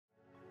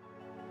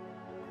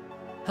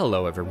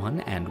Hello everyone,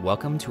 and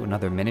welcome to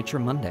another Miniature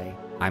Monday.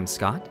 I'm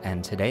Scott,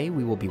 and today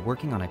we will be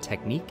working on a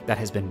technique that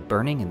has been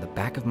burning in the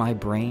back of my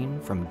brain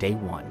from day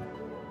one.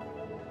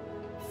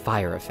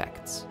 Fire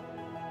effects.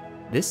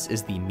 This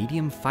is the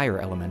medium fire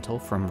elemental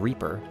from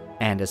Reaper,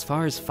 and as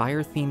far as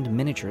fire-themed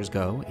miniatures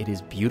go, it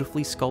is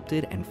beautifully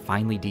sculpted and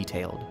finely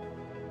detailed.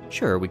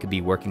 Sure, we could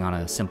be working on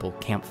a simple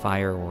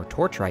campfire or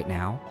torch right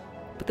now,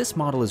 but this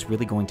model is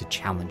really going to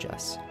challenge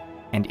us,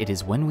 and it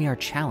is when we are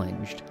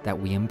challenged that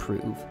we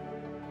improve.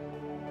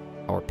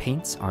 Our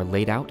paints are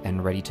laid out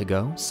and ready to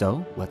go,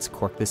 so let's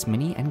cork this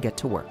mini and get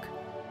to work.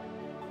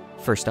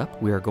 First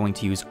up, we are going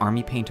to use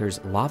Army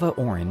Painter's Lava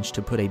Orange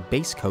to put a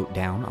base coat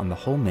down on the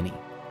whole mini.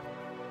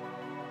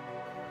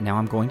 Now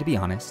I'm going to be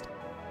honest,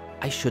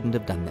 I shouldn't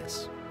have done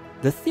this.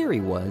 The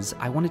theory was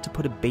I wanted to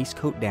put a base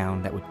coat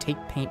down that would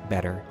take paint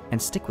better and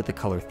stick with the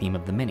color theme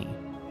of the mini.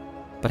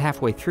 But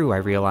halfway through I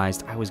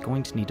realized I was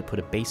going to need to put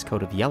a base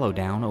coat of yellow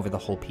down over the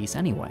whole piece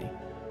anyway.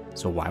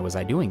 So why was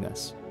I doing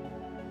this?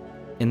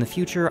 In the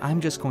future,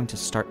 I'm just going to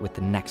start with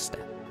the next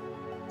step.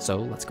 So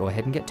let's go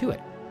ahead and get to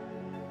it.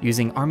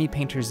 Using Army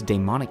Painter's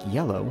Daemonic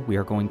Yellow, we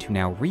are going to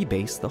now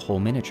rebase the whole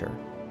miniature.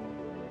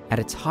 At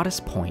its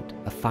hottest point,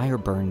 a fire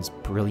burns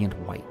brilliant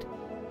white,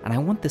 and I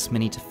want this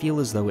mini to feel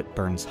as though it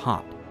burns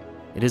hot.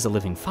 It is a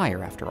living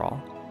fire after all,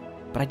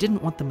 but I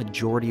didn't want the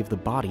majority of the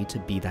body to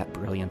be that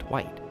brilliant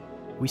white.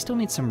 We still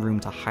need some room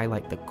to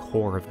highlight the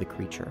core of the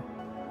creature.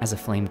 As a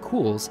flame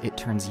cools, it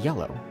turns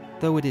yellow.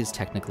 Though it is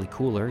technically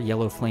cooler,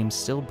 yellow flame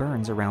still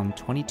burns around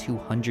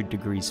 2200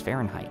 degrees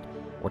Fahrenheit,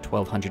 or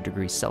 1200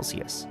 degrees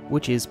Celsius,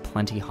 which is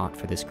plenty hot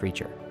for this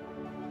creature.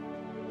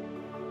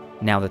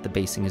 Now that the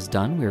basing is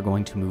done, we are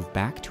going to move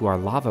back to our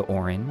lava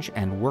orange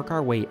and work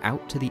our way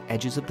out to the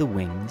edges of the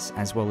wings,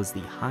 as well as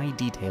the high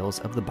details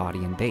of the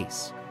body and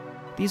base.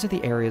 These are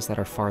the areas that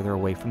are farther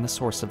away from the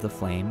source of the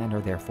flame and are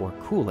therefore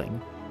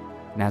cooling,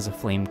 and as a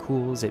flame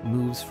cools, it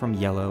moves from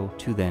yellow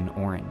to then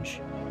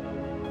orange.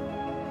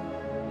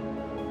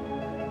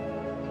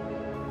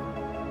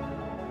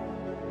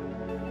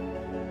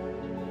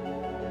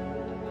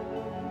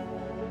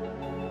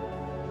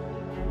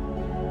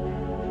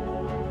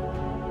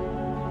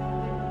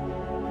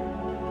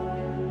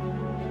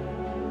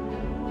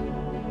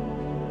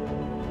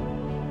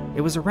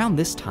 It was around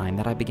this time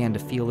that I began to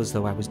feel as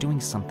though I was doing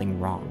something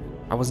wrong.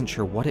 I wasn't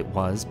sure what it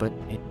was, but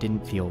it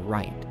didn't feel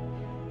right.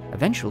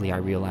 Eventually I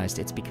realized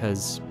it's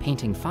because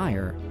painting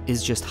fire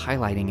is just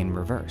highlighting in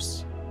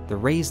reverse. The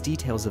raised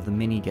details of the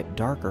mini get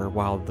darker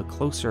while the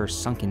closer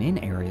sunken in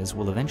areas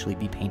will eventually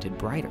be painted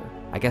brighter.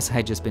 I guess I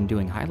had just been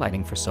doing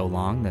highlighting for so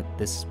long that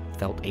this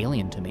felt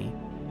alien to me.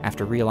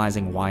 After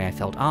realizing why I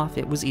felt off,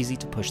 it was easy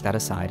to push that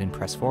aside and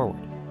press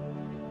forward.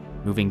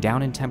 Moving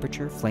down in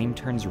temperature, flame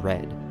turns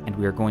red, and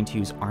we are going to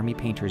use Army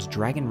Painter's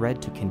Dragon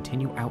Red to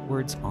continue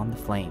outwards on the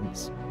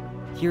flames.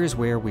 Here is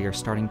where we are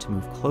starting to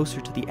move closer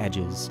to the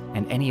edges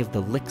and any of the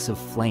licks of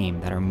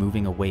flame that are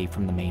moving away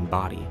from the main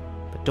body.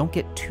 But don't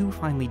get too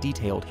finely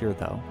detailed here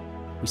though.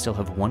 We still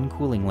have one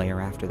cooling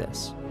layer after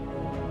this.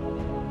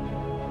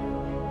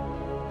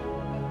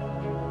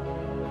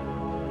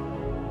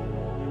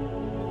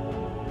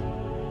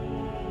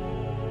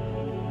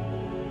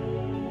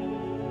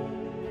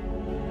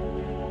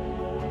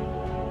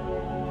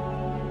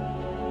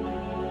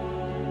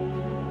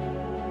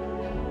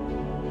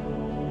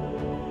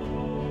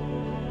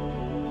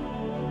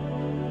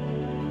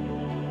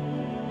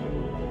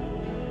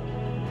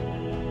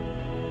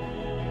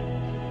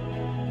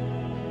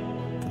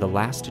 For the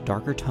last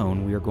darker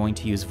tone, we are going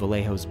to use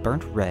Vallejo's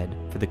Burnt Red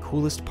for the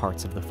coolest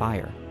parts of the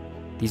fire.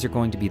 These are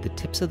going to be the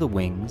tips of the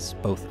wings,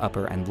 both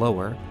upper and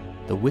lower,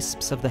 the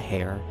wisps of the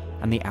hair,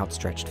 and the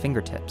outstretched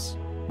fingertips.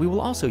 We will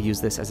also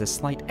use this as a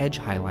slight edge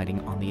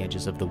highlighting on the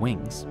edges of the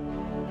wings.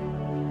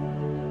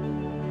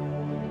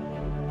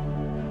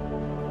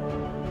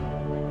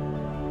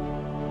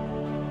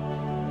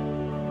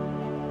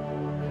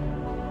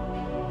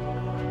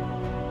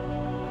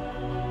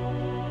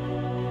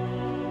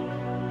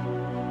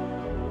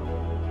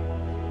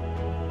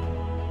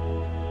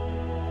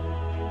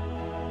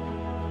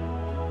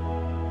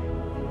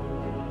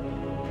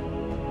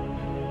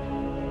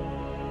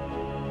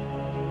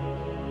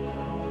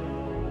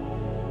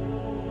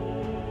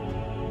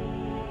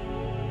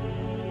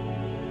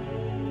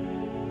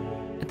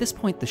 At this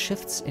point, the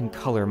shifts in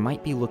color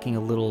might be looking a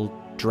little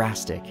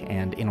drastic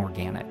and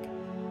inorganic.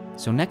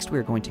 So next we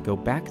are going to go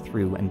back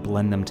through and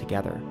blend them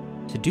together.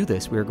 To do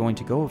this, we are going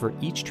to go over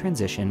each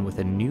transition with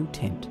a new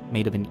tint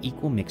made of an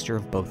equal mixture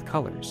of both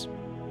colors.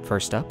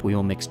 First up, we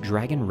will mix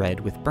Dragon Red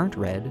with Burnt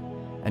Red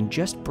and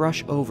just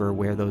brush over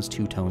where those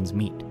two tones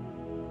meet.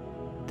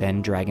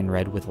 Then Dragon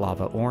Red with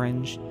Lava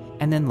Orange,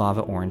 and then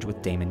Lava Orange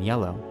with Daemon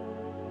Yellow.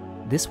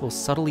 This will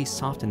subtly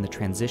soften the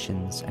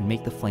transitions and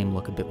make the flame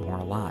look a bit more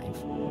alive.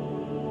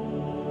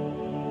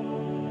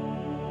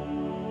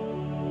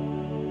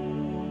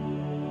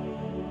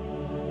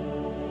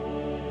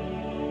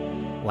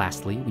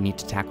 Lastly, we need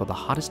to tackle the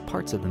hottest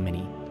parts of the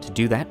mini. To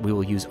do that, we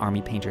will use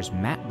Army Painter's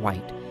Matte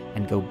White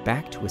and go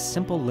back to a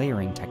simple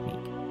layering technique.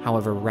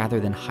 However, rather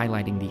than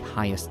highlighting the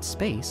highest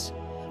space,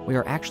 we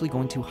are actually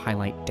going to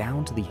highlight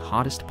down to the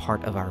hottest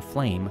part of our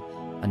flame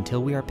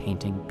until we are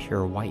painting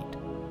pure white.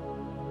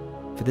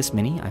 For this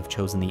mini, I've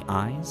chosen the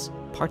eyes,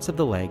 parts of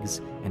the legs,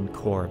 and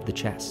core of the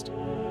chest.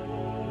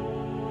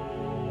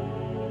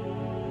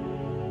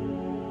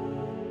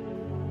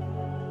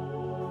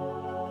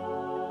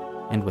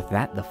 And with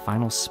that, the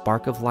final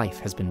spark of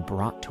life has been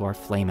brought to our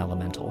flame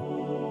elemental.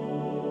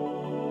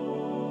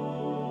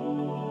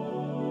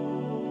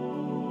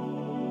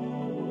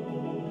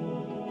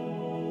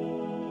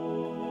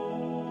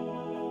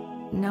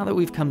 Now that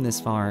we've come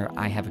this far,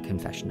 I have a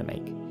confession to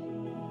make.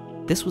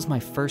 This was my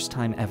first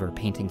time ever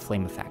painting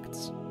flame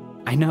effects.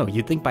 I know,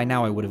 you'd think by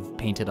now I would have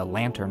painted a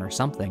lantern or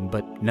something,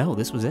 but no,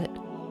 this was it.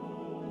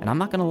 And I'm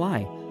not gonna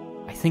lie,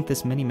 I think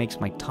this mini makes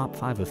my top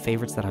 5 of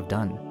favorites that I've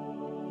done.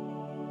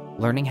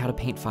 Learning how to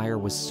paint fire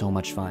was so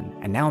much fun,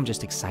 and now I'm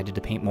just excited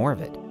to paint more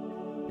of it.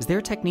 Is there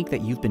a technique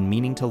that you've been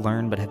meaning to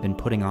learn but have been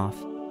putting off?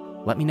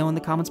 Let me know in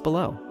the comments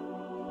below.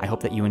 I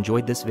hope that you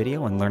enjoyed this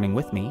video and learning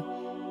with me.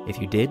 If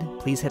you did,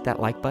 please hit that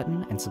like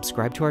button and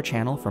subscribe to our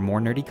channel for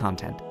more nerdy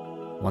content.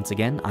 Once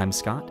again, I'm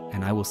Scott,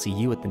 and I will see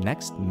you at the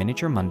next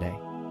Miniature Monday.